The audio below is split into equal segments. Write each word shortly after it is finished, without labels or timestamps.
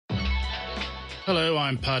Hello,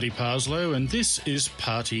 I'm Party Parslow, and this is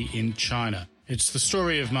Party in China. It's the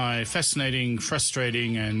story of my fascinating,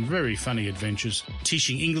 frustrating, and very funny adventures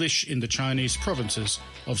teaching English in the Chinese provinces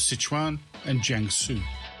of Sichuan and Jiangsu.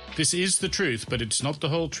 This is the truth, but it's not the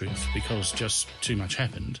whole truth, because just too much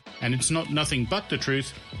happened. And it's not nothing but the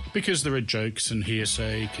truth, because there are jokes and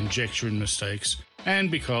hearsay, conjecture and mistakes, and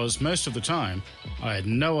because most of the time I had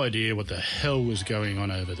no idea what the hell was going on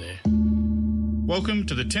over there. Welcome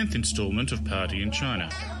to the 10th instalment of Party in China.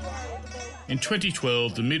 In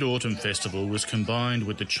 2012, the Mid-Autumn Festival was combined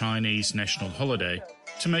with the Chinese national holiday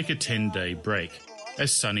to make a 10-day break,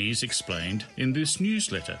 as Sunny's explained in this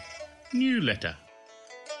newsletter.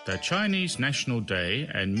 The Chinese National Day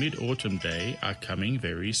and Mid-Autumn Day are coming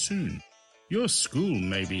very soon. Your school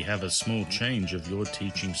maybe have a small change of your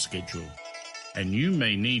teaching schedule, and you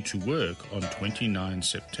may need to work on 29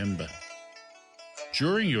 September.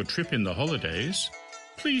 During your trip in the holidays,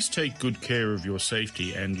 please take good care of your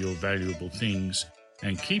safety and your valuable things,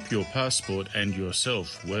 and keep your passport and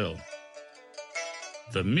yourself well.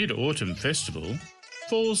 The Mid-Autumn Festival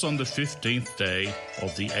falls on the 15th day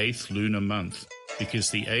of the 8th lunar month, because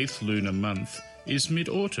the 8th lunar month is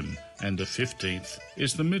mid-autumn and the 15th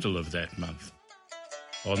is the middle of that month.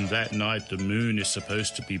 On that night, the moon is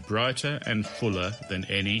supposed to be brighter and fuller than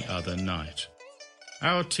any other night.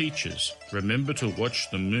 Our teachers, remember to watch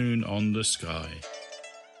the moon on the sky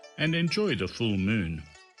and enjoy the full moon.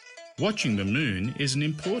 Watching the moon is an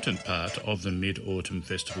important part of the Mid-Autumn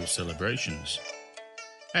Festival celebrations.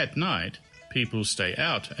 At night, people stay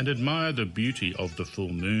out and admire the beauty of the full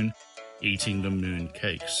moon, eating the moon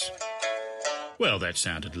cakes. Well, that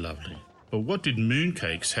sounded lovely. But what did moon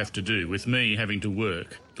cakes have to do with me having to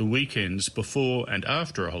work the weekends before and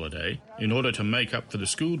after a holiday in order to make up for the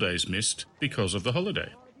school days missed because of the holiday?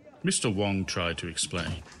 Mr. Wong tried to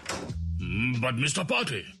explain. But Mr.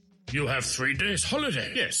 Party, you have 3 days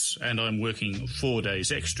holiday. Yes, and I'm working 4 days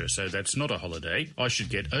extra, so that's not a holiday. I should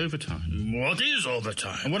get overtime. What is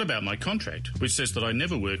overtime? And what about my contract, which says that I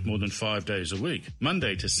never work more than 5 days a week?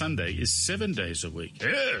 Monday to Sunday is 7 days a week.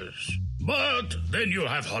 Yes, but then you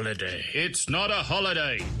have holiday. It's not a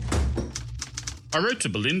holiday. I wrote to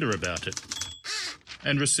Belinda about it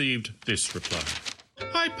and received this reply.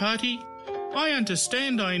 Hi, Party. I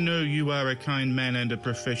understand. I know you are a kind man and a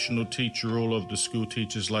professional teacher. All of the school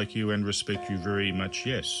teachers like you and respect you very much,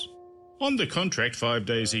 yes. On the contract, 5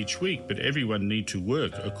 days each week, but everyone need to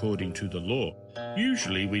work according to the law.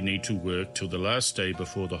 Usually we need to work till the last day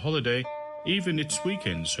before the holiday, even its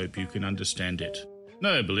weekends. Hope you can understand it.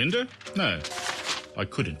 No, Belinda, no, I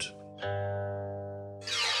couldn't.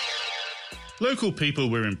 Local people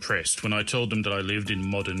were impressed when I told them that I lived in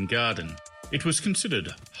Modern Garden. It was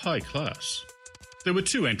considered high class. There were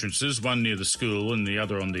 2 entrances, one near the school and the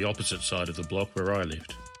other on the opposite side of the block where I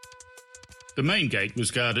lived. The main gate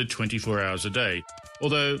was guarded 24 hours a day,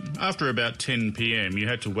 although after about 10 p.m. you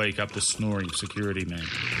had to wake up the snoring security man.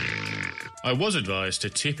 I was advised to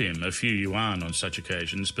tip him a few yuan on such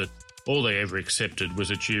occasions, but all they ever accepted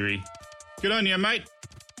was a cheery, "Good on you, mate."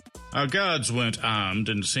 Our guards weren't armed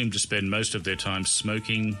and seemed to spend most of their time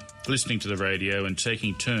smoking, listening to the radio and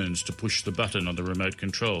taking turns to push the button on the remote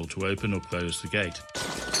control to open or close the gate.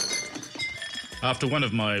 After one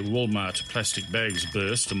of my Walmart plastic bags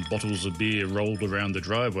burst and bottles of beer rolled around the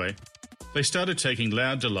driveway, they started taking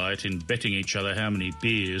loud delight in betting each other how many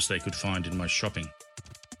beers they could find in my shopping.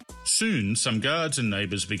 Soon, some guards and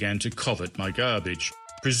neighbours began to covet my garbage,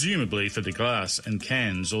 presumably for the glass and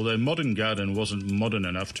cans, although Modern Garden wasn't modern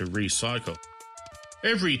enough to recycle.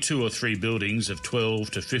 Every 2 or 3 buildings of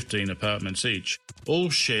 12 to 15 apartments each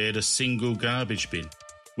all shared a single garbage bin,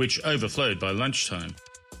 which overflowed by lunchtime,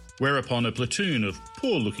 whereupon a platoon of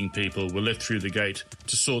poor-looking people were let through the gate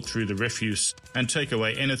to sort through the refuse and take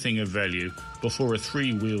away anything of value before a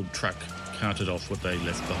 3-wheeled truck carted off what they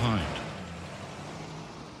left behind.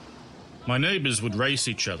 My neighbours would race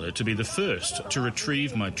each other to be the first to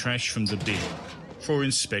retrieve my trash from the bin for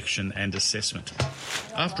inspection and assessment.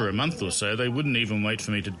 After a month or so, they wouldn't even wait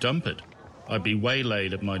for me to dump it. I'd be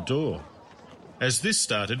waylaid at my door. As this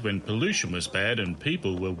started when pollution was bad and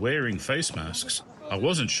people were wearing face masks, I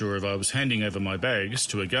wasn't sure if I was handing over my bags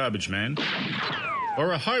to a garbage man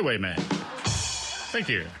or a highwayman. Thank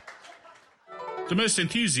you. The most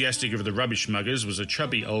enthusiastic of the rubbish muggers was a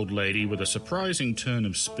chubby old lady with a surprising turn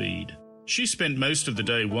of speed. She spent most of the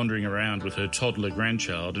day wandering around with her toddler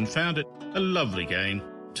grandchild and found it a lovely game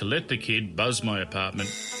to let the kid buzz my apartment,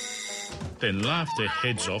 then laugh their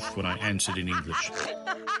heads off when I answered in English.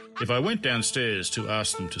 If I went downstairs to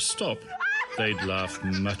ask them to stop, they'd laugh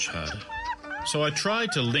much harder. So I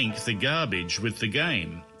tried to link the garbage with the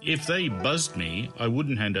game. If they buzzed me, I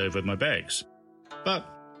wouldn't hand over my bags. But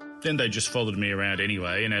then they just followed me around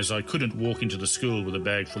anyway, and as I couldn't walk into the school with a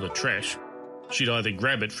bag full of trash, she'd either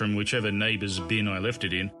grab it from whichever neighbour's bin I left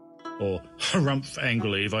it in, or harumph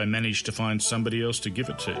angrily if I managed to find somebody else to give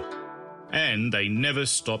it to. And they never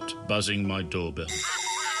stopped buzzing my doorbell.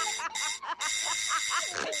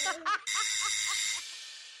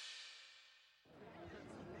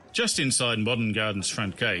 Just inside Modern Garden's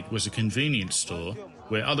front gate was a convenience store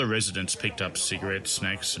where other residents picked up cigarettes,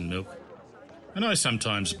 snacks and milk. And I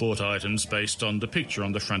sometimes bought items based on the picture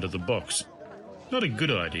on the front of the box. Not a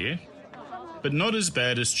good idea, but not as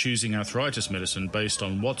bad as choosing arthritis medicine based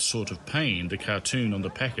on what sort of pain the cartoon on the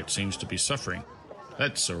packet seems to be suffering.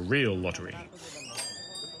 That's a real lottery.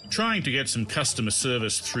 Trying to get some customer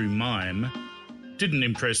service through mime didn't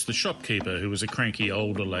impress the shopkeeper, who was a cranky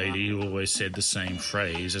older lady who always said the same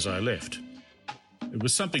phrase as I left. It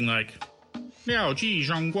was something like, "Liao ji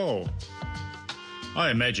zhang guo."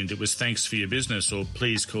 I imagined it was "thanks for your business" or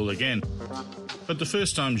 "please call again." But the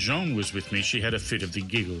first time Jean was with me, she had a fit of the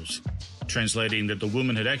giggles, translating that the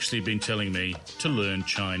woman had actually been telling me to learn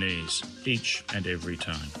Chinese each and every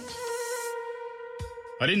time.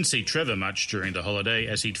 I didn't see Trevor much during the holiday,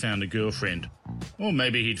 as he'd found a girlfriend. Or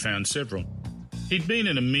maybe he'd found several. He'd been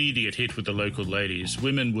an immediate hit with the local ladies.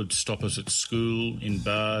 Women would stop us at school, in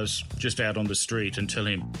bars, just out on the street and tell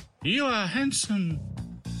him, "You are handsome,"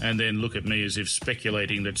 and then look at me as if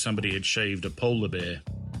speculating that somebody had shaved a polar bear.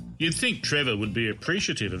 You'd think Trevor would be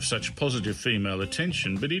appreciative of such positive female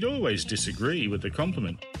attention, but he'd always disagree with the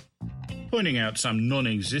compliment, pointing out some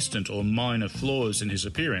non-existent or minor flaws in his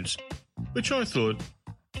appearance, which I thought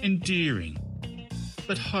endearing,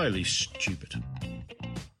 but highly stupid.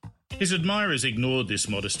 His admirers ignored this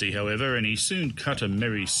modesty, however, and he soon cut a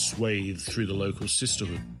merry swathe through the local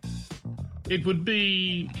sisterhood. It would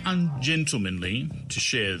be ungentlemanly to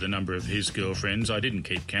share the number of his girlfriends. I didn't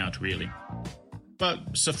keep count, really.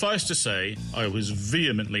 But suffice to say, I was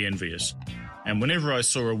vehemently envious, and whenever I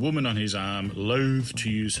saw a woman on his arm, loathed to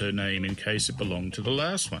use her name in case it belonged to the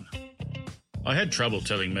last one. I had trouble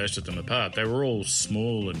telling most of them apart. They were all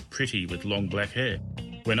small and pretty with long black hair.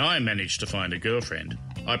 When I managed to find a girlfriend,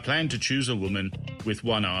 I planned to choose a woman with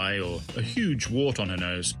one eye or a huge wart on her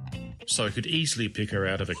nose, so I could easily pick her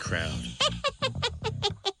out of a crowd.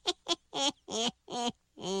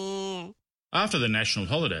 After the national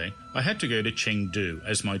holiday, I had to go to Chengdu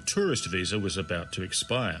as my tourist visa was about to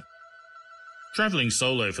expire. Travelling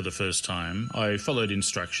solo for the first time, I followed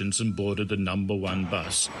instructions and boarded the number 1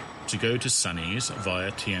 bus to go to Sunny's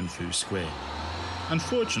via Tianfu Square.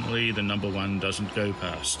 Unfortunately, the number 1 doesn't go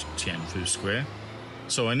past Tianfu Square,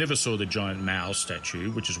 so I never saw the giant Mao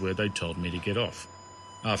statue, which is where they told me to get off.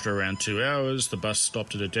 After around 2 hours, the bus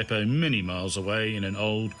stopped at a depot many miles away in an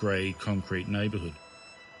old grey concrete neighbourhood.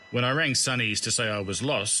 When I rang Sunny's to say I was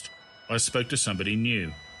lost, I spoke to somebody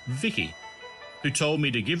new, Vicky, who told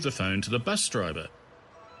me to give the phone to the bus driver.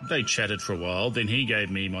 They chatted for a while, then he gave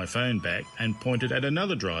me my phone back and pointed at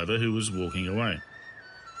another driver who was walking away.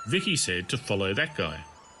 Vicky said to follow that guy,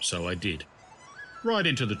 so I did. Right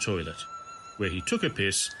into the toilet, where he took a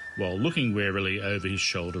piss while looking warily over his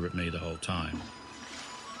shoulder at me the whole time.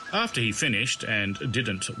 After he finished and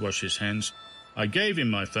didn't wash his hands, I gave him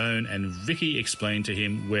my phone and Vicky explained to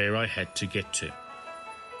him where I had to get to.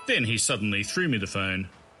 Then he suddenly threw me the phone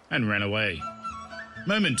and ran away.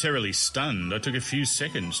 Momentarily stunned, I took a few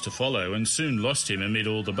seconds to follow and soon lost him amid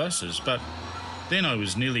all the buses, but then I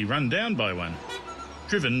was nearly run down by one,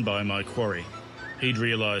 driven by my quarry. He'd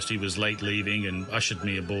realised he was late leaving and ushered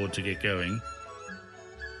me aboard to get going.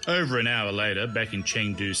 Over an hour later, back in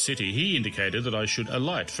Chengdu City, he indicated that I should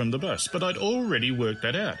alight from the bus, but I'd already worked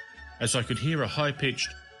that out, as I could hear a high-pitched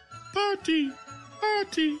 "Party!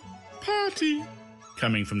 Party! Party!"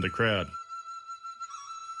 coming from the crowd.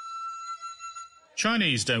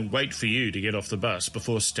 Chinese don't wait for you to get off the bus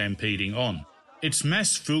before stampeding on. It's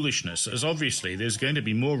mass foolishness, as obviously there's going to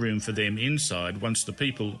be more room for them inside once the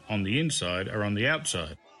people on the inside are on the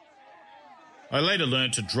outside. I later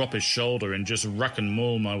learnt to drop his shoulder and just ruck and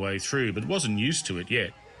maul my way through, but wasn't used to it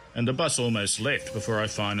yet, and the bus almost left before I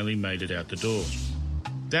finally made it out the door.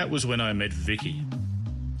 That was when I met Vicky.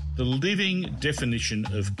 The living definition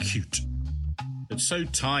of cute. It's so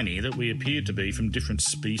tiny that we appeared to be from different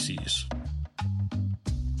species.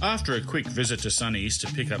 After a quick visit to Sunny's to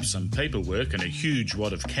pick up some paperwork and a huge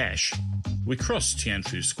wad of cash, we crossed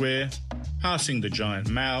Tianfu Square, passing the giant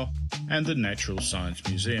Mao and the Natural Science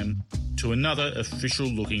Museum, to another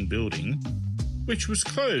official-looking building, which was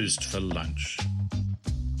closed for lunch.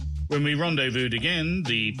 When we rendezvoused again,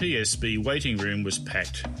 the PSB waiting room was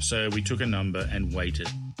packed, so we took a number and waited.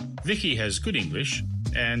 Vicky has good English,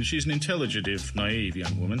 and she's an intelligent if naive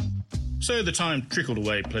young woman. So the time trickled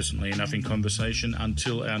away pleasantly enough in conversation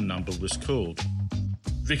until our number was called.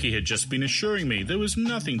 Vicky had just been assuring me there was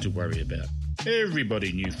nothing to worry about.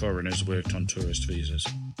 Everybody knew foreigners worked on tourist visas.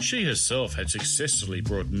 She herself had successfully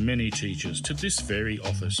brought many teachers to this very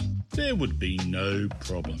office. There would be no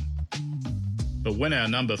problem. But when our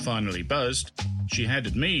number finally buzzed, she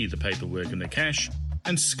handed me the paperwork and the cash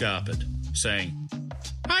and scarpered, saying,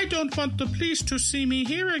 "I don't want the police to see me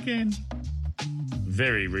here again."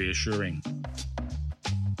 Very reassuring.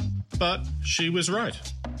 But she was right.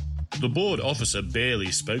 The board officer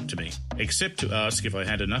barely spoke to me, except to ask if I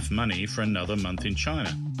had enough money for another month in China,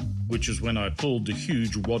 which was when I pulled the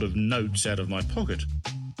huge wad of notes out of my pocket.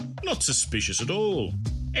 Not suspicious at all.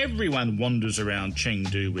 Everyone wanders around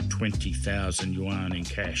Chengdu with 20,000 yuan in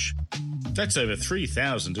cash. That's over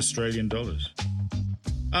 3,000 Australian dollars.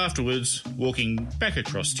 Afterwards, walking back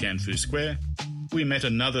across Tianfu Square, we met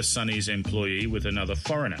another Sunny's employee with another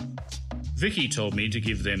foreigner. Vicky told me to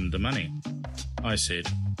give them the money. I said,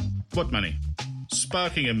 "What money?"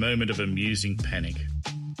 sparking a moment of amusing panic.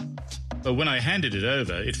 But when I handed it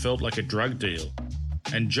over, it felt like a drug deal,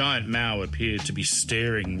 and Giant Mao appeared to be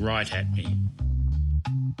staring right at me.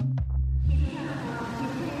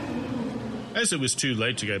 As it was too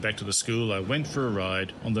late to go back to the school, I went for a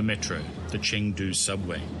ride on the metro, the Chengdu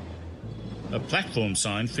subway. A platform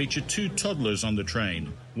sign featured two toddlers on the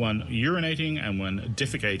train, one urinating and one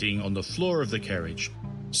defecating on the floor of the carriage,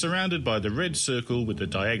 surrounded by the red circle with the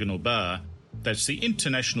diagonal bar. That's the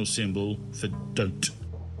international symbol for don't.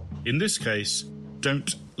 In this case,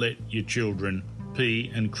 don't let your children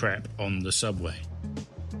pee and crap on the subway.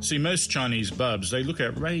 See, most Chinese bubs, they look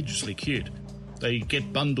outrageously cute. They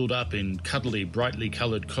get bundled up in cuddly, brightly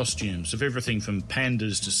coloured costumes of everything from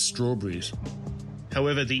pandas to strawberries.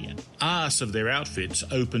 However, the arse of their outfits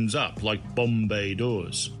opens up like Bombay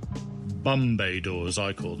doors. Bombay doors,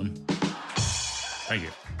 I call them. Thank you.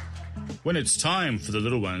 When it's time for the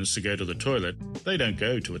little ones to go to the toilet, they don't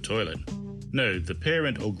go to a toilet. No, the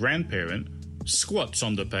parent or grandparent squats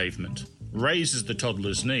on the pavement, raises the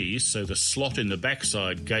toddler's knees so the slot in the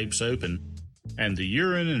backside gapes open, and the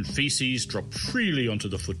urine and feces drop freely onto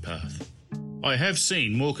the footpath. I have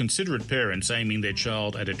seen more considerate parents aiming their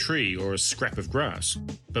child at a tree or a scrap of grass,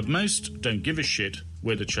 but most don't give a shit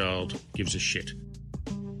where the child gives a shit.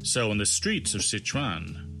 So on the streets of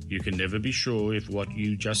Sichuan, you can never be sure if what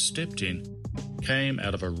you just stepped in came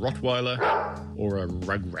out of a Rottweiler or a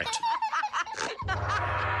Rugrat.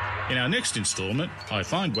 In our next instalment, I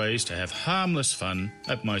find ways to have harmless fun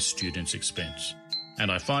at my students' expense.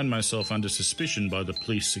 And I find myself under suspicion by the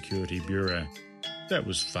Police Security Bureau. That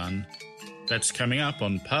was fun. That's coming up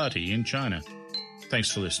on Party in China.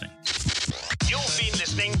 Thanks for listening. You've been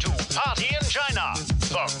listening to Party in China.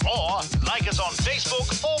 For more, like us on Facebook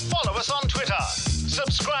or follow us on Twitter.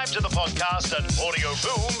 Subscribe to the podcast at Audio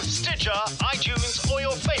Boom, Stitcher, iTunes, or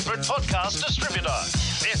your favorite podcast distributor.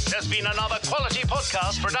 This has been another quality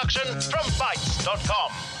podcast production from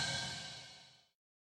Bytes.com.